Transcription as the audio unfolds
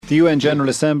The UN General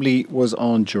Assembly was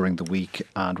on during the week,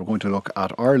 and we're going to look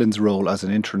at Ireland's role as an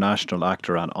international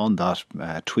actor. And on that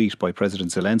tweet by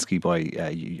President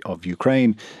Zelensky of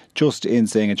Ukraine, just in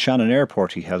saying at Shannon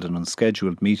Airport he held an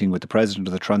unscheduled meeting with the President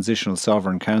of the Transitional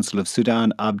Sovereign Council of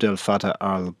Sudan, Abdel Fattah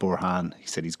al-Burhan. He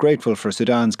said he's grateful for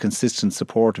Sudan's consistent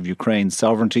support of Ukraine's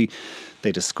sovereignty.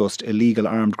 They discussed illegal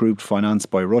armed groups financed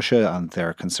by Russia and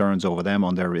their concerns over them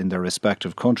in their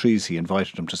respective countries. He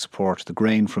invited them to support the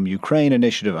Grain from Ukraine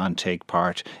initiative and take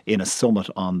part in a summit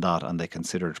on that. And they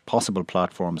considered possible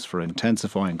platforms for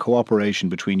intensifying cooperation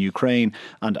between Ukraine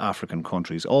and African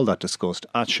countries. All that discussed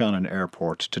at Shannon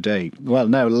Airport today. Well,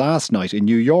 now, last night in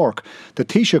New York, the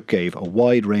Taoiseach gave a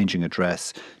wide-ranging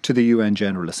address to the UN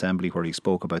General Assembly where he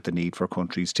spoke about the need for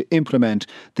countries to implement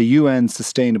the UN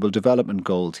Sustainable Development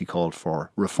Goals. He called for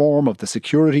reform of the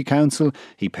Security Council.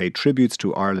 He paid tributes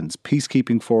to Ireland's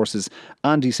peacekeeping forces,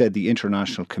 and he said the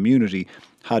international community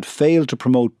had failed to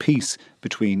promote peace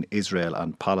between Israel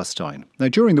and Palestine. Now,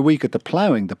 during the week at the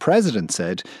ploughing, the President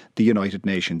said the United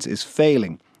Nations is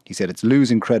failing. He said it's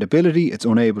losing credibility, it's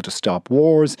unable to stop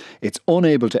wars, it's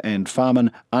unable to end famine,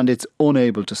 and it's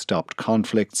unable to stop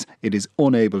conflicts. It is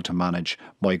unable to manage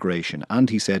migration. And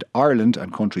he said Ireland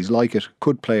and countries like it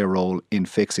could play a role in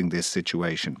fixing this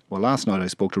situation. Well, last night I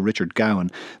spoke to Richard Gowan,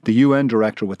 the UN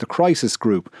director with the Crisis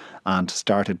Group, and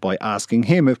started by asking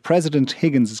him if President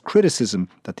Higgins' criticism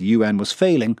that the UN was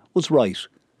failing was right.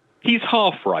 He's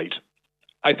half right.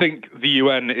 I think the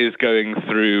UN is going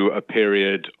through a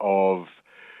period of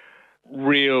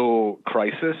real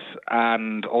crisis,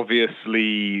 and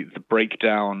obviously the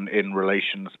breakdown in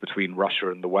relations between Russia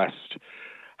and the West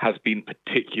has been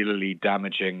particularly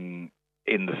damaging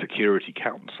in the Security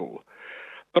Council.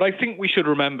 But I think we should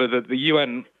remember that the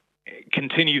UN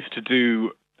continues to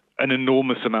do an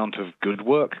enormous amount of good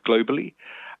work globally.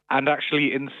 And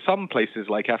actually, in some places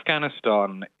like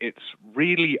Afghanistan, it's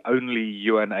really only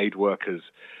UN aid workers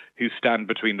who stand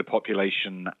between the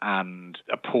population and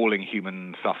appalling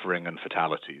human suffering and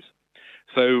fatalities.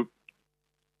 So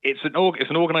it's an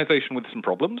organisation with some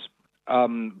problems,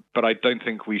 but I don't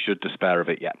think we should despair of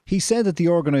it yet. He said that the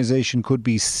organisation could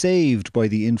be saved by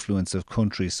the influence of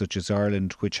countries such as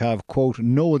Ireland, which have, quote,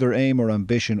 no other aim or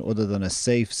ambition other than a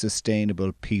safe,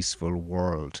 sustainable, peaceful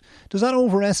world. Does that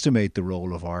overestimate the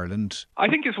role of Ireland? I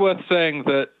think it's worth saying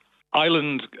that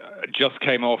Ireland just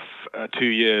came off 2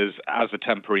 years as a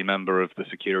temporary member of the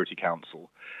Security Council.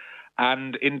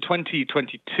 And in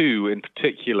 2022, in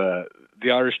particular,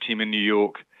 the Irish team in New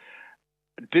York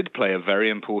did play a very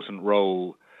important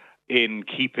role in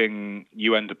keeping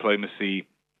UN diplomacy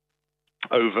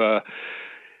over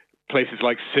places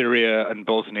like Syria and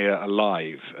Bosnia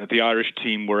alive. The Irish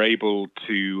team were able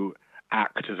to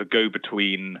act as a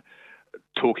go-between,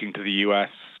 talking to the US,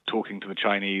 talking to the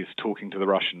Chinese, talking to the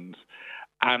Russians.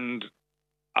 And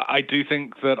I do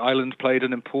think that Ireland played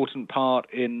an important part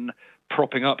in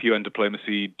propping up UN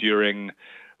diplomacy during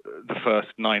the first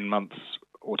 9 months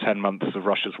or 10 months of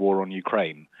Russia's war on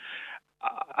Ukraine.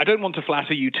 I don't want to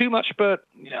flatter you too much, but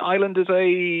Ireland is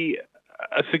a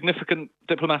significant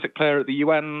diplomatic player at the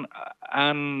UN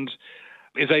and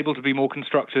is able to be more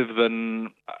constructive than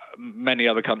many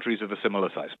other countries of a similar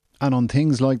size. And on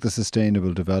things like the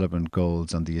Sustainable Development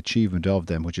Goals and the achievement of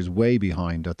them, which is way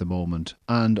behind at the moment,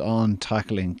 and on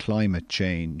tackling climate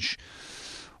change,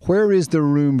 where is the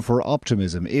room for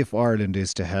optimism if Ireland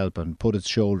is to help and put its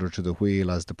shoulder to the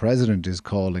wheel as the President is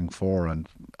calling for and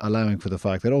allowing for the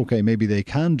fact that, OK, maybe they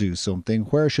can do something?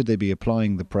 Where should they be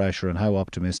applying the pressure and how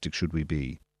optimistic should we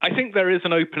be? I think there is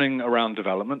an opening around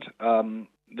development.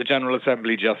 The General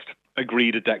Assembly just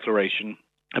agreed a declaration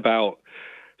about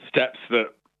steps that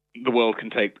the world can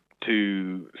take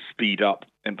to speed up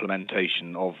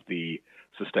implementation of the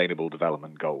Sustainable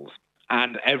Development Goals.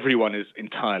 And everyone is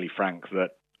entirely frank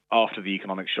that after the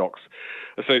economic shocks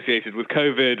associated with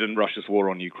COVID and Russia's war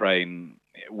on Ukraine,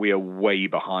 we are way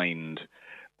behind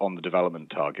on the development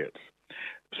targets.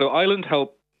 So Ireland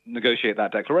helped negotiate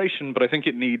that declaration, but I think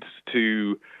it needs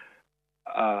to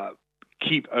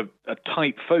keep a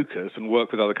tight focus and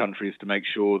work with other countries to make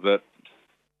sure that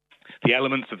the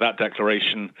elements of that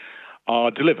declaration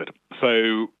are delivered.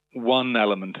 So one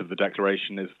element of the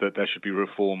declaration is that there should be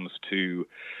reforms to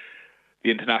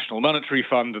the International Monetary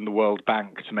Fund and the World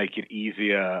Bank to make it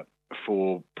easier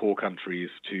for poor countries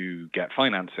to get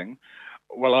financing.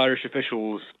 Well, Irish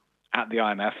officials at the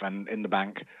IMF and in the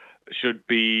bank should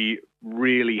be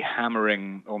really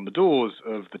hammering on the doors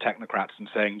of the technocrats and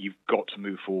saying, you've got to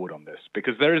move forward on this,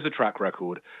 because there is a track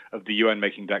record of the UN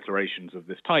making declarations of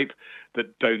this type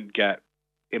that don't get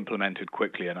implemented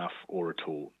quickly enough or at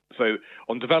all. So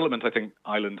on development, I think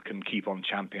Ireland can keep on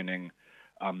championing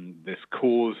this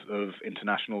cause of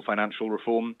international financial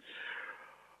reform.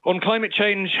 On climate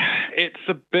change, it's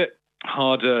a bit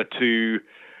harder to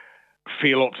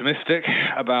feel optimistic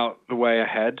about the way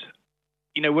ahead.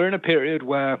 You know, we're in a period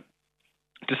where,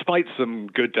 despite some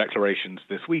good declarations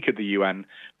this week at the UN,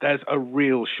 there's a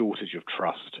real shortage of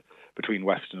trust between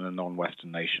Western and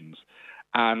non-Western nations.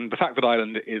 And the fact that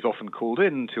Ireland is often called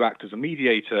in to act as a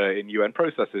mediator in UN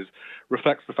processes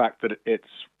reflects the fact that it's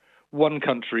one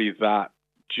country that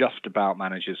just about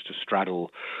manages to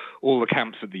straddle all the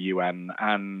camps at the UN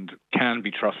and can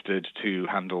be trusted to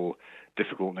handle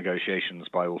difficult negotiations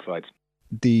by all sides.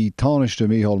 The Taoiseach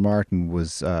Micheál Martin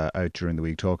was out during the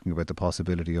week talking about the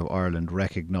possibility of Ireland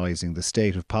recognising the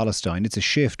state of Palestine. It's a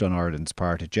shift on Ireland's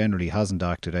part. It generally hasn't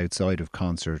acted outside of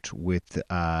concert with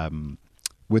the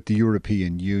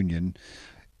European Union.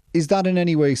 Is that in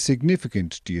any way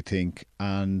significant, do you think?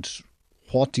 And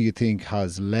what do you think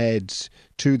has led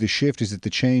to the shift? Is it the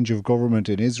change of government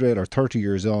in Israel, or 30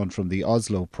 years on from the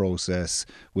Oslo process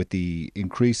with the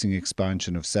increasing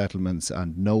expansion of settlements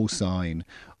and no sign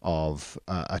of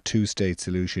a two-state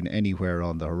solution anywhere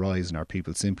on the horizon? Are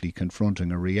people simply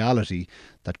confronting a reality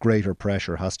that greater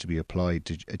pressure has to be applied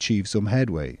to achieve some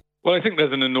headway? Well, I think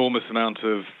there's an enormous amount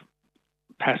of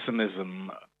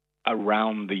pessimism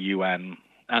around the UN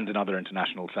and in other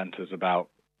international centres about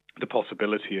the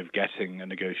possibility of getting a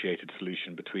negotiated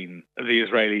solution between the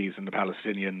Israelis and the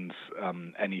Palestinians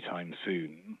anytime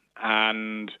soon.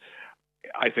 And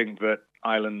I think that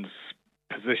Ireland's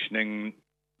positioning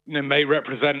may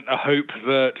represent a hope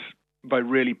that by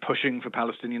really pushing for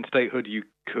Palestinian statehood, you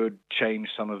could change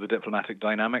some of the diplomatic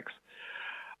dynamics.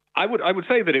 I would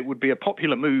say that it would be a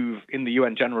popular move in the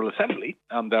UN General Assembly.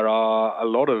 There are a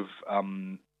lot of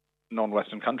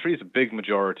non-Western countries, a big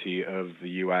majority of the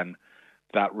UN,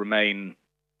 that remain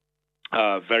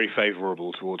very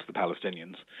favourable towards the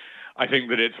Palestinians. I think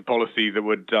that it's a policy that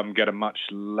would get a much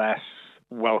less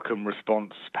welcome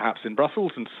response, perhaps in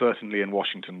Brussels and certainly in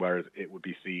Washington, where it would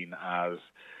be seen as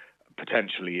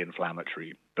potentially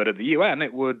inflammatory. But at the UN,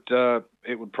 it would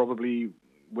probably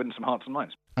win some hearts and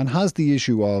minds. And has the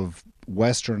issue of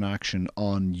Western action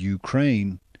on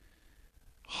Ukraine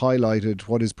highlighted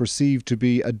what is perceived to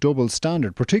be a double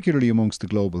standard, particularly amongst the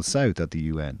global south at the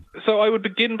UN? So I would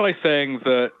begin by saying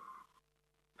that,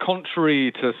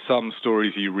 contrary to some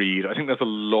stories you read, I think there's a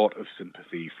lot of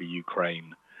sympathy for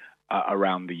Ukraine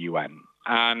around the UN.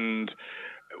 And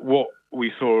what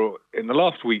we saw in the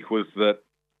last week was that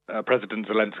President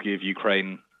Zelensky of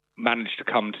Ukraine managed to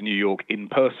come to New York in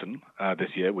person this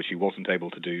year, which he wasn't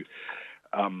able to do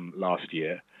last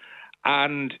year.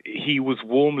 And he was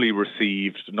warmly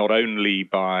received not only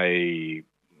by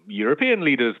European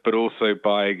leaders, but also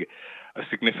by a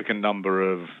significant number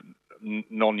of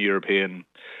non-European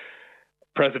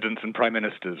presidents and prime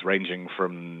ministers, ranging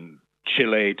from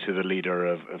Chile to the leader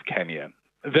of Kenya.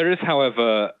 There is,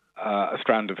 however, a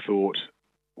strand of thought,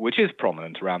 which is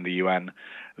prominent around the UN,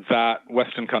 that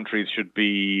Western countries should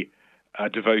be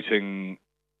devoting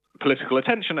political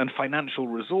attention and financial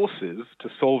resources to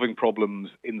solving problems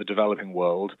in the developing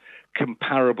world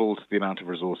comparable to the amount of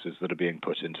resources that are being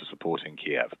put into supporting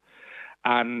Kiev.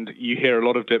 And you hear a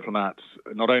lot of diplomats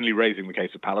not only raising the case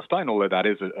of Palestine, although that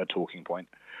is a talking point,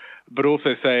 but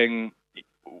also saying,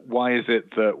 why is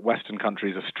it that Western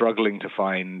countries are struggling to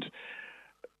find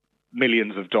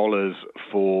millions of dollars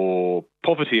for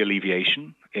poverty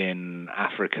alleviation in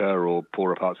Africa or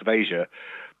poorer parts of Asia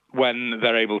when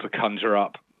they're able to conjure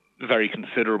up very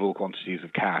considerable quantities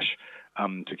of cash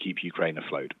to keep Ukraine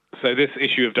afloat? So this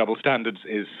issue of double standards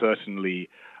is certainly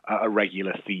a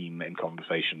regular theme in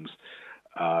conversations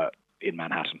in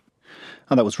Manhattan.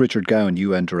 And that was Richard Gowan,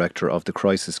 UN Director of the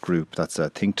Crisis Group. That's a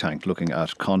think tank looking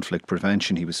at conflict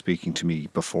prevention. He was speaking to me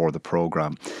before the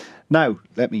programme. Now,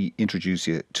 let me introduce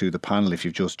you to the panel. If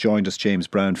you've just joined us, James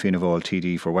Browne, Fianna Fáil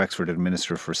TD for Wexford and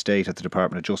Minister for State at the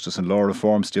Department of Justice and Law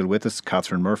Reform, still with us.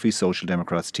 Catherine Murphy, Social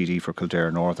Democrats TD for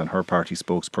Kildare North and her party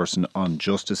spokesperson on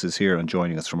justice, is here. And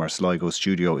joining us from our Sligo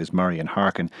studio is Marian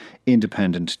Harkin,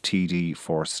 Independent TD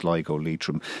for Sligo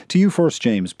Leitrim. To you first,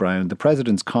 James Browne. The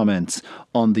President's comments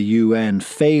on the UN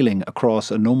failing across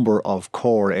a number of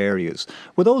core areas.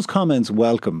 Were those comments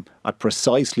welcome at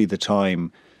precisely the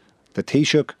time the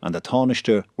Taoiseach and the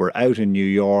Taoiseach were out in New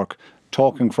York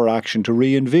talking for action to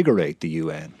reinvigorate the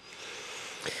UN?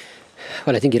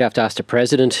 Well, I think you'd have to ask the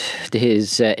President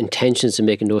his intentions in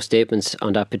making those statements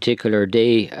on that particular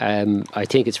day. I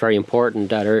think it's very important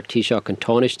that our Taoiseach and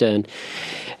Taoiseach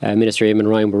and Minister Eamon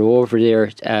Ryan were over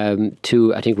there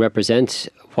to, I think, represent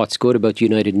what's good about the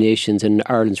United Nations and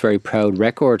Ireland's very proud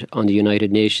record on the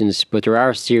United Nations. But there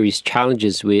are serious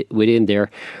challenges within there.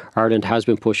 Ireland has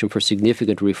been pushing for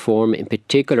significant reform, in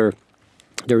particular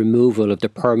the removal of the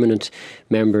permanent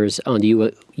members on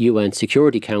the UN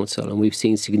Security Council, and we've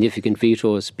seen significant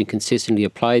vetoes being consistently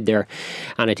applied there,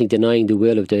 and I think denying the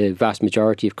will of the vast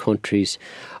majority of countries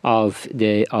of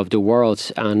the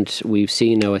world. And we've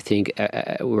seen now, I think,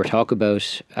 we're talking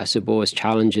about, I suppose,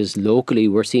 challenges locally.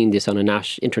 We're seeing this on an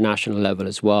international level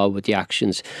as well, with the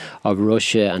actions of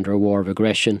Russia and their war of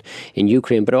aggression in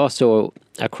Ukraine, but also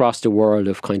across the world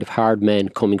of kind of hard men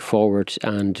coming forward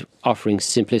and offering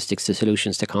simplistic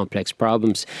solutions to complex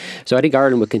problems. So I think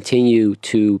Ireland will continue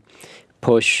to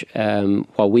push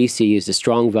what we see as the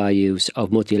strong values of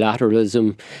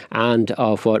multilateralism and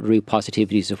of what real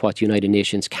positivities of what the United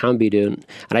Nations can be doing.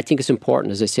 And I think it's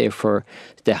important, as I say, for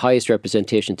the highest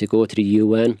representation to go to the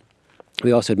UN.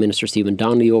 We also had Minister Stephen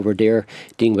Donnelly over there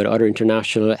dealing with other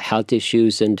international health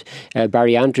issues, and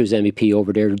Barry Andrews MEP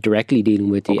over there directly dealing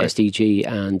with the SDG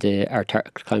and our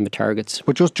climate targets.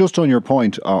 But just on your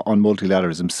point on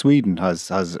multilateralism, Sweden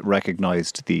has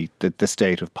recognised the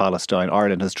state of Palestine.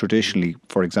 Ireland has traditionally,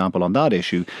 for example, on that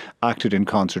issue, acted in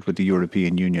concert with the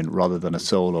European Union rather than a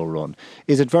solo run.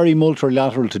 Is it very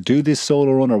multilateral to do this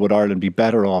solo run, or would Ireland be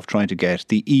better off trying to get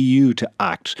the EU to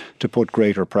act to put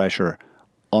greater pressure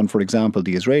on, for example,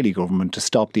 the Israeli government to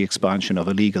stop the expansion of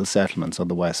illegal settlements on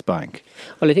the West Bank?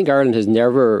 Well, I think Ireland has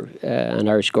never, and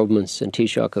Irish governments and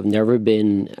Taoiseach have never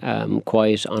been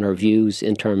quiet on our views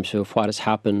in terms of what is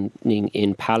happening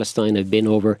in Palestine. I've been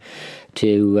over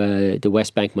to the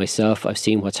West Bank myself. I've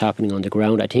seen what's happening on the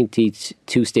ground. I think the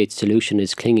two-state solution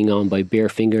is clinging on by bare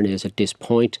fingernails at this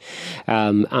point.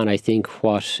 And I think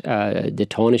what the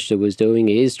Taoiseach was doing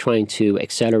is trying to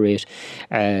accelerate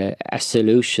a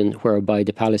solution whereby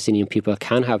the Palestinian people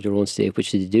can have their own state,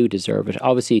 which they do deserve it.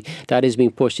 Obviously, that is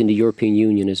being pushed in the European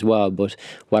Union as well. But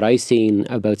what I seen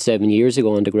about 7 years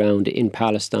ago on the ground in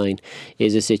Palestine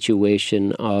is a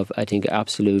situation of, I think,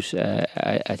 absolute,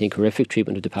 I think, horrific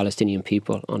treatment of the Palestinian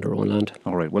people on their own land.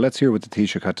 All right, well, let's hear what the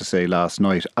Taoiseach had to say last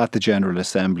night at the General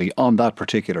Assembly on that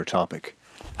particular topic.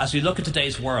 As we look at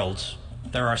today's world,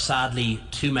 there are sadly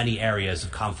too many areas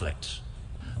of conflict,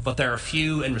 but there are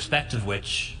few in respect of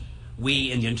which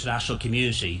we in the international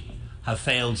community have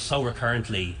failed so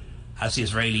recurrently as the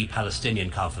Israeli-Palestinian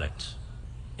conflict.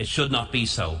 It should not be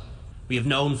so. We have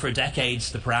known for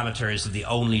decades the parameters of the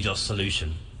only just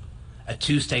solution, a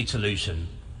two-state solution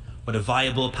with a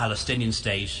viable Palestinian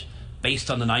state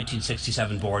based on the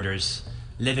 1967 borders,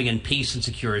 living in peace and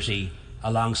security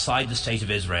alongside the State of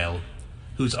Israel,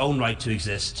 whose own right to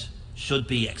exist should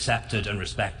be accepted and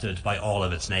respected by all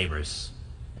of its neighbours.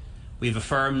 We have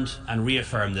affirmed and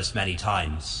reaffirmed this many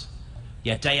times,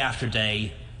 yet day after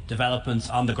day, developments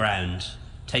on the ground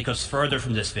take us further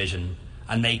from this vision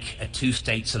and make a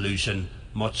two-state solution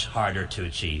much harder to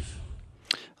achieve.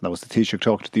 That was the Taoiseach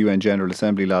talking to the UN General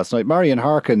Assembly last night. Marian,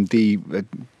 Harkin, the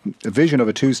vision of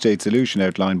a two-state solution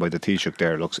outlined by the Taoiseach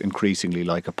there looks increasingly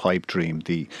like a pipe dream.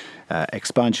 The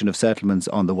expansion of settlements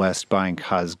on the West Bank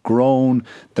has grown.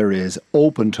 There is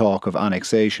open talk of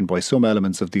annexation by some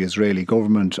elements of the Israeli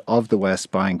government of the West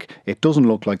Bank. It doesn't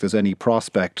look like there's any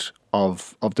prospect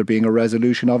of there being a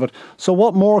resolution of it. So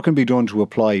what more can be done to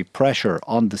apply pressure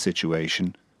on the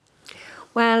situation?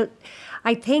 Well,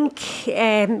 I think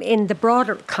in the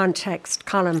broader context,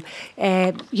 Colin,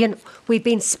 we've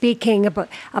been speaking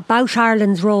about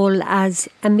Ireland's role as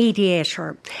a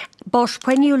mediator. But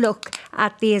when you look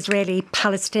at the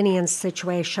Israeli-Palestinian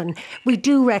situation, we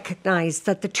do recognise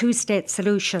that the two-state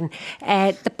solution,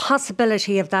 the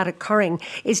possibility of that occurring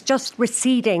is just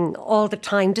receding all the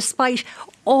time, despite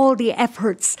all the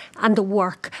efforts and the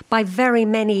work by very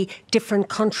many different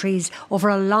countries over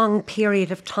a long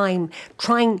period of time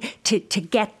trying to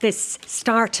get this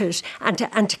started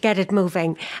and to get it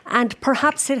moving. And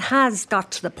perhaps it has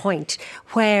got to the point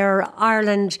where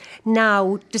Ireland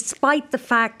now, despite the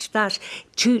fact that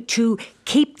to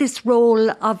keep this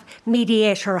role of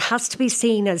mediator has to be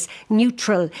seen as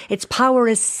neutral. Its power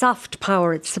is soft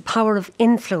power. It's the power of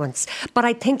influence. But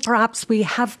I think perhaps we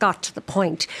have got to the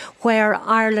point where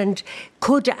Ireland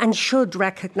could and should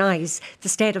recognise the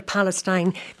state of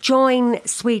Palestine, join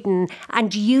Sweden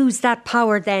and use that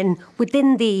power then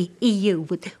within the EU,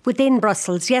 within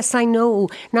Brussels. Yes, I know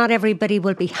not everybody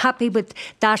will be happy with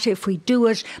that if we do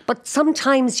it, but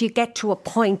sometimes you get to a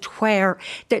point where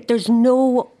there's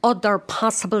no other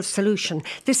possible solution.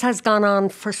 This has gone on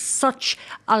for such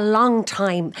a long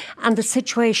time, and the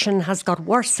situation has got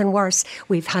worse and worse.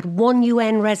 We've had one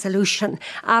UN resolution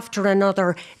after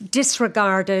another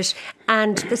disregarded,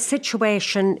 and the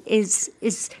situation is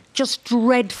just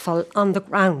dreadful on the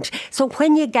ground. So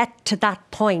when you get to that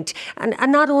point, and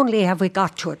not only have we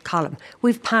got to it, Colin,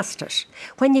 we've passed it.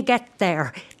 When you get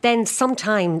there, then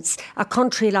sometimes a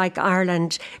country like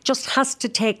Ireland just has to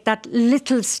take that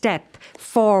little step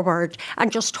forward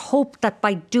and just hope that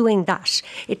by doing that,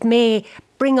 it may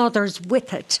bring others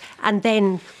with it and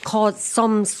then cause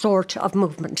some sort of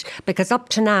movement. Because up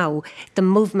to now, the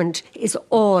movement is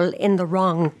all in the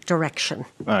wrong direction.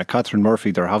 Catherine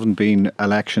Murphy, there haven't been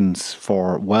elections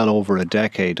for well over a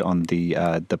decade on the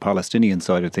Palestinian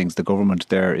side of things. The government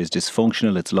there is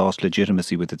dysfunctional. It's lost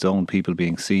legitimacy with its own people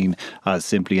being seen as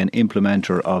simply an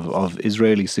implementer of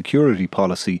Israeli security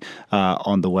policy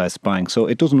on the West Bank. So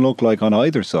it doesn't look like on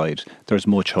either side there's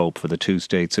much hope for the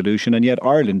two-state solution. And yet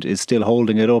Ireland is still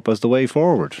holding it up as the way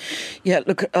forward. Yeah,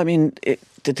 look, I mean,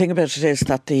 the thing about it is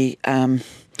that there's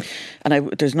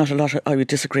not a lot I would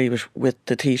disagree with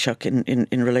the Taoiseach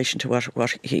in relation to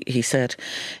what he said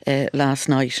last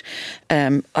night.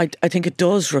 I think it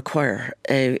does require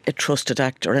a trusted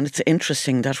actor, and it's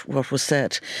interesting that what was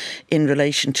said in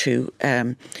relation to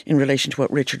what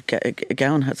Richard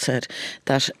Gowan had said,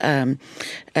 that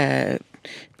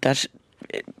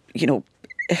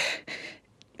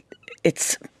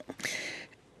it's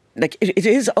like it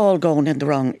is all going in the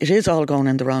wrong. It is all going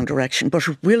in the wrong direction, but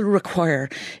it will require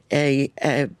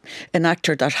an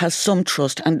actor that has some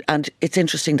trust. And it's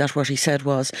interesting that what he said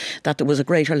was that there was a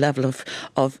greater level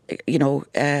of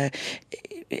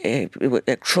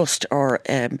trust or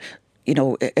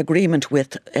agreement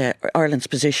with Ireland's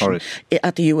position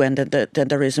at the UN than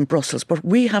there is in Brussels. But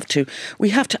we have to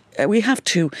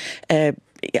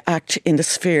act in the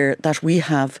sphere that we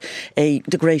have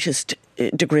the greatest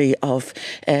degree of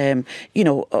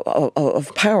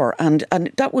power, and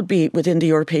that would be within the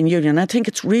European Union. I think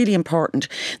it's really important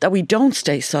that we don't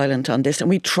stay silent on this, and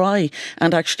we try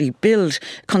and actually build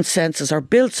consensus or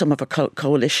build some of a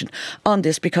coalition on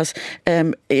this, because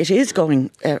it is going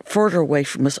further away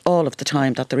from us all of the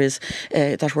time. That there is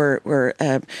that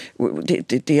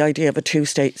the idea of a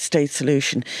two-state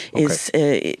solution is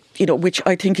which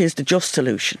I think is the just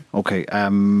solution. Okay,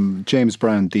 James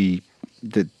Browne, the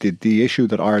issue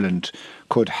that Ireland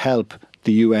could help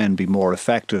the UN be more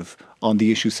effective on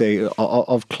the issue, say,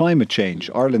 of climate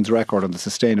change. Ireland's record on the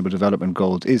Sustainable Development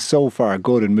Goals is so far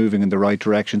good and moving in the right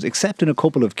directions, except in a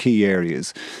couple of key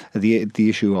areas. The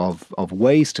issue of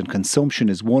waste and consumption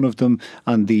is one of them,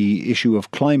 and the issue of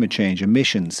climate change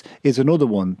emissions is another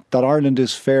one that Ireland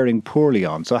is faring poorly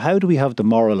on. So how do we have the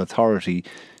moral authority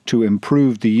to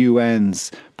improve the UN's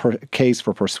case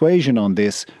for persuasion on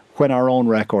this when our own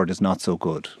record is not so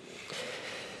good?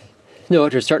 No,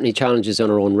 there's certainly challenges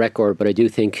on our own record, but I do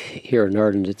think here in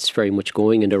Ireland it's very much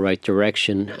going in the right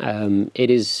direction. It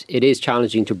is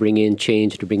challenging to bring in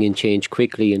change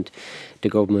quickly, and the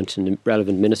government and the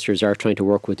relevant ministers are trying to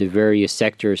work with the various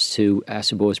sectors to, I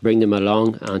suppose, bring them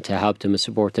along and to help them and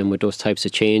support them with those types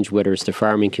of change, whether it's the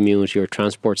farming community or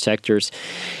transport sectors.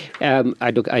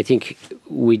 I think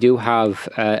we do have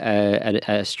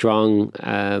a strong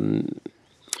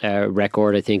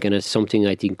record, I think, and it's something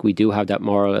I think we do have that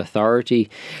moral authority,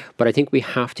 but I think we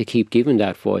have to keep giving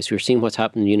that voice. We're seeing what's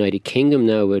happened in the United Kingdom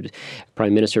now with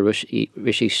Prime Minister Rishi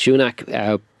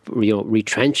Sunak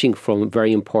retrenching from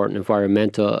very important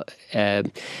environmental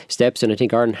steps, and I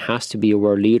think Ireland has to be a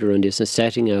world leader in this and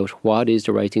setting out what is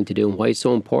the right thing to do and why it's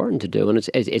so important to do, and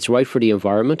it's right for the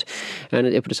environment, but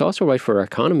it's also right for our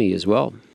economy as well.